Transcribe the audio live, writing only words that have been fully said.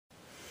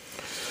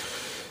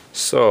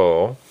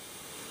So,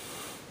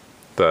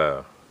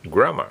 the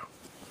grammar.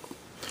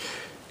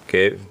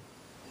 Okay.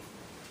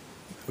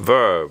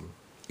 Verb,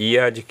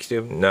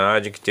 adjective,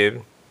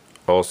 non-adjective,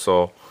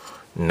 also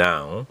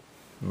noun.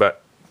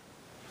 But,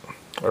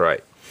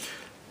 alright.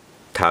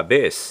 食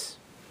べす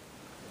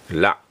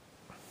ら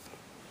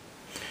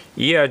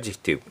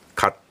adjective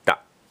かっ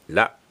た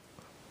ら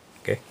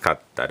okay かっ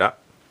たら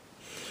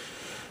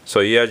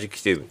So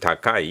adjective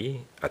高い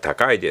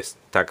高いです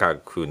高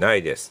くな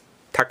いです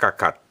高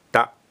かっ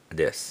た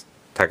です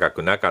高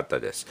くなかった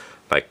です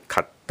like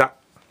かった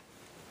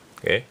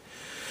okay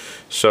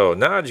So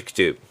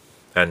non-adjective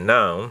and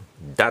noun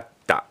だっ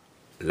た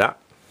ら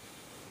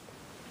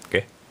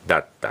okay だ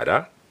った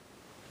ら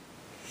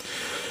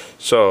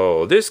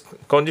So this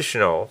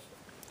conditional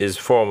is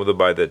formed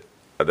by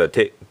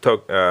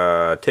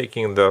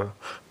taking the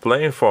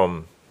plain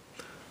form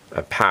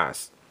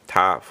past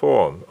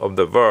form of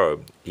the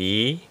verb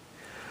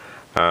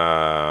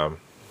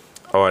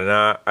or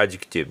an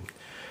adjective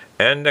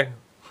and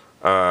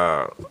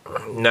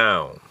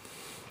noun,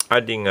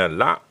 adding a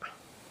la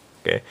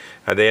okay,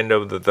 at the end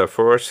of the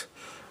first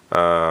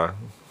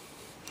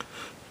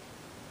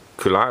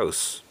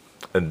clause,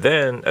 and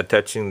then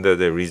attaching the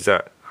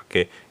result,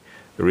 okay,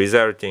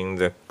 resulting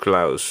the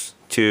clause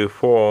to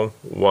form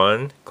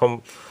one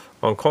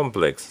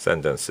complex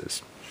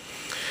sentences.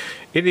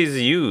 It is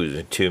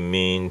used to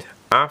mean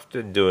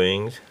after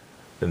doing,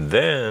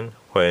 then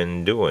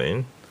when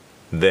doing,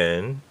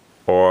 then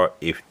or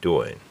if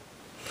doing.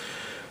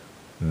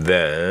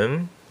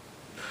 Then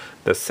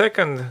the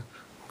second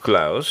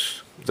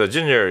clause, the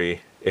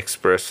generally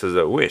expresses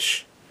a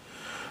wish.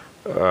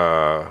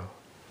 How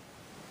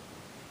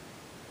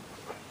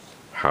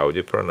do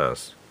you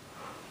pronounce?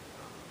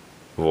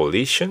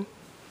 Volition,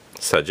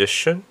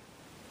 suggestion,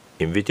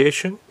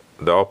 invitation,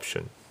 the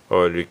option,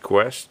 or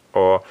request,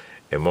 or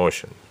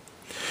emotion.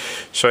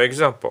 So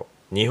example,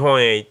 日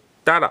本へ行っ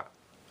たら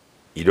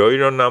いろい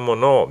ろなも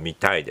のを見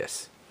たいで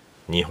す。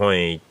日本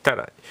へ行った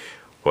ら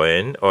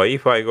When or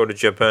if I go to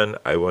Japan,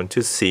 I want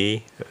to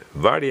see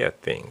various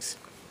things.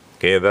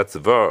 Okay, that's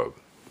verb.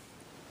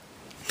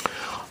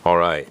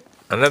 Alright,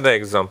 another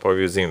example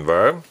using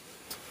verb.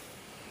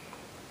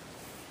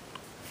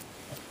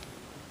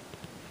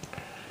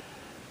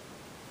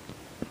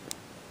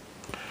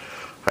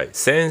 Hi,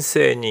 先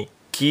生に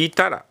聞い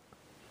たら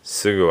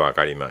すぐわ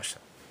かりまし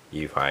た。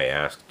If I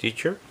ask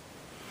teacher,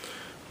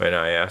 when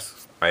I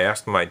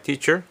asked my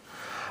teacher,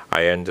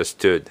 I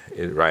understood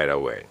it right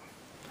away.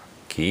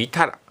 聞い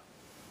たら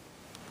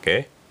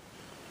okay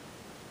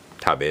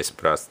食べす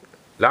プラス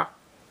ら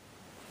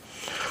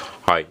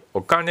はい、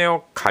お金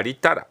を借り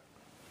たら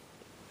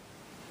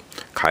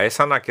返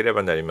さなけれ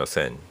ばなりま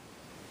せん。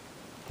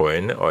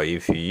When or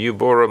if you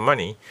borrow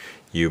money,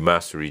 you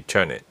must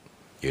return it.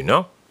 You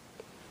know?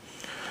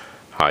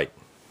 はい。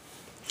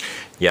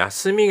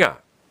休みが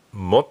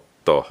もっ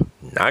と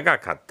長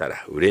かった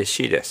ら嬉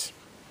しいです。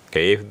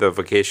Okay, if the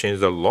vacation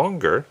is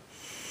longer,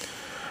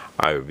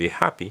 I will be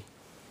happy.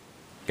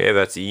 Okay,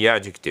 that's the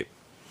adjective.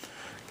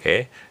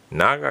 Okay,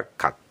 長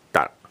かった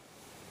ら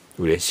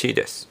嬉しい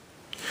です。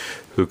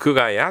服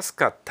が安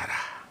かったら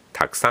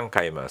たくさん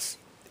買います。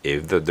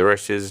If the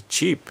dress is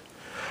cheap,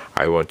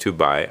 I want to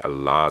buy a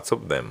lot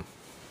of them.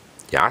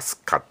 安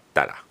かっ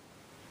たら。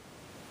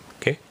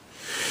Okay?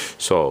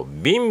 So,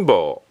 貧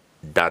乏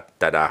だっ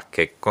たら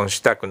結婚し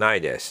たくな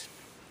いです。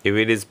If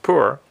it is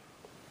poor,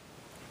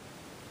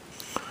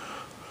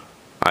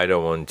 I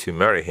don't want to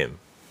marry him.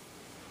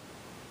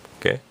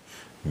 Okay?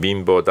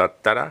 貧乏だっ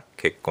たら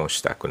結婚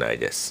したくない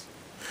です。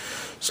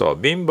So,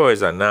 貧乏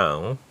is a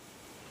noun.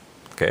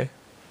 Okay?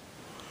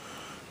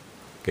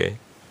 Okay?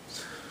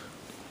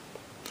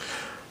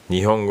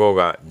 日本語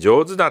が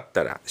上手だっ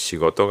たら仕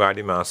事があ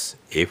ります。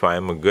If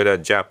I'm good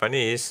at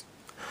Japanese,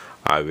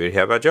 I will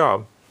have a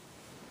job.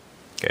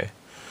 Okay?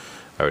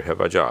 I will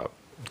have a job.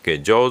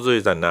 Okay, 上手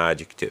is an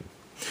adjective.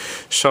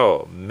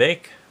 So,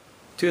 make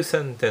two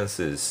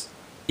sentences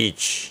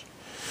each.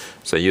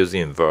 So,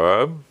 using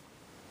verb,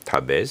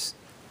 食べす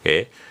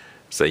Okay?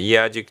 So,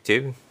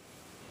 adjective,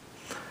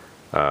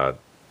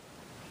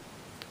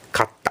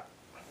 買った。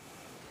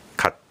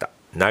買った。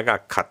長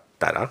かっ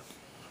たら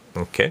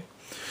Okay?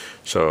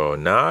 So,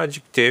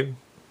 non-adjective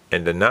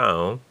and the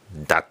noun,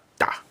 だっ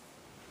た。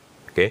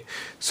Okay?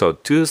 So,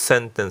 two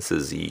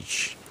sentences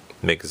each.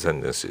 Make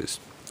sentences.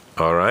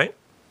 Alright?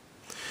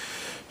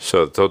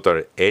 So,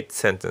 total 8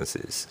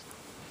 sentences.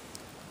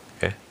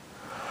 Okay?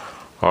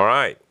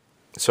 Alright.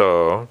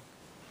 So,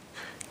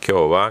 今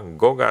日は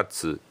5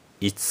月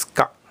5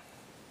日。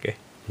Okay?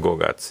 5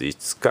月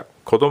5日。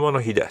子供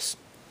の日です。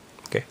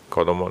Okay?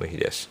 子供の日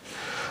です。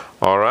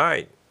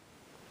Alright.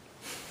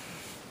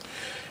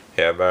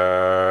 Have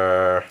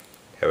a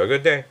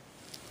good day.